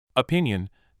Opinion: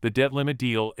 the debt limit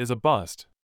deal is a bust.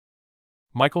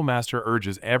 Michael Master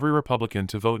urges every Republican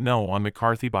to vote no on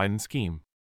McCarthy-Biden scheme.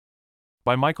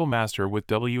 By Michael Master with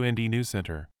WND News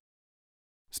Center.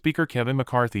 Speaker Kevin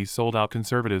McCarthy sold out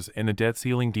conservatives in a debt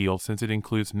ceiling deal since it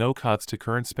includes no cuts to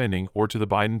current spending or to the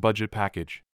Biden budget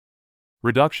package.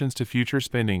 Reductions to future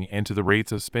spending and to the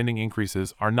rates of spending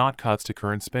increases are not cuts to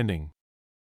current spending.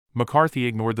 McCarthy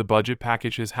ignored the budget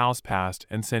package his House passed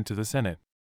and sent to the Senate.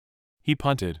 He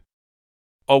punted.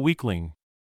 A weakling.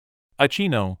 A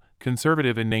chino,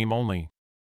 conservative in name only.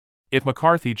 If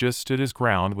McCarthy just stood his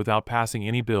ground without passing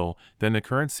any bill, then the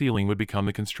current ceiling would become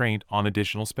the constraint on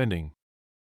additional spending.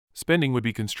 Spending would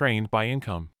be constrained by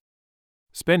income.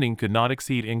 Spending could not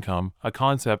exceed income, a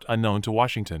concept unknown to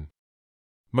Washington.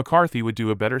 McCarthy would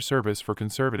do a better service for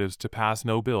conservatives to pass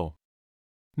no bill.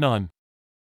 None.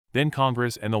 Then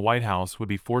Congress and the White House would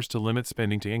be forced to limit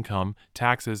spending to income,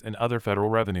 taxes, and other federal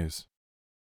revenues.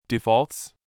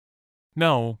 Defaults?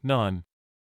 No, none.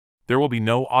 There will be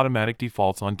no automatic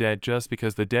defaults on debt just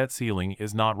because the debt ceiling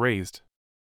is not raised.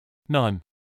 None.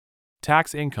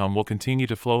 Tax income will continue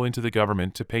to flow into the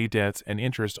government to pay debts and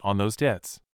interest on those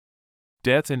debts.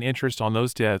 Debts and interest on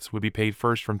those debts would be paid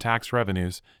first from tax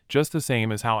revenues, just the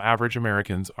same as how average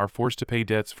Americans are forced to pay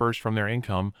debts first from their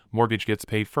income. Mortgage gets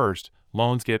paid first,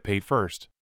 loans get paid first.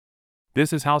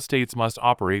 This is how states must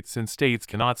operate since states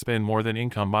cannot spend more than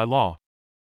income by law.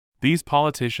 These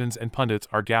politicians and pundits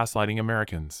are gaslighting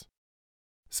Americans.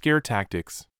 Scare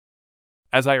tactics.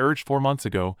 As I urged 4 months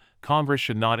ago, Congress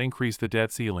should not increase the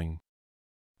debt ceiling.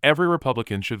 Every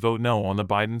Republican should vote no on the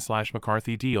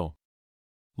Biden/McCarthy deal.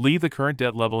 Leave the current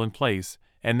debt level in place,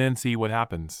 and then see what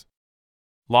happens.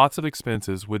 Lots of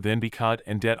expenses would then be cut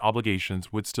and debt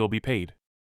obligations would still be paid.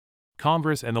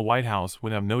 Congress and the White House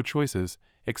would have no choices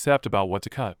except about what to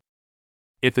cut.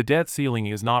 If the debt ceiling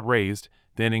is not raised,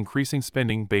 then increasing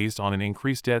spending based on an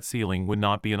increased debt ceiling would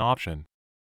not be an option.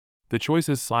 The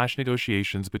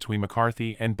choices/negotiations between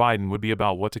McCarthy and Biden would be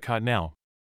about what to cut now.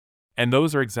 And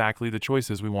those are exactly the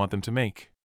choices we want them to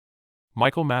make.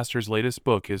 Michael Master's latest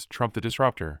book is Trump the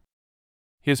Disruptor.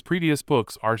 His previous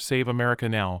books are Save America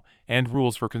Now and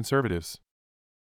Rules for Conservatives.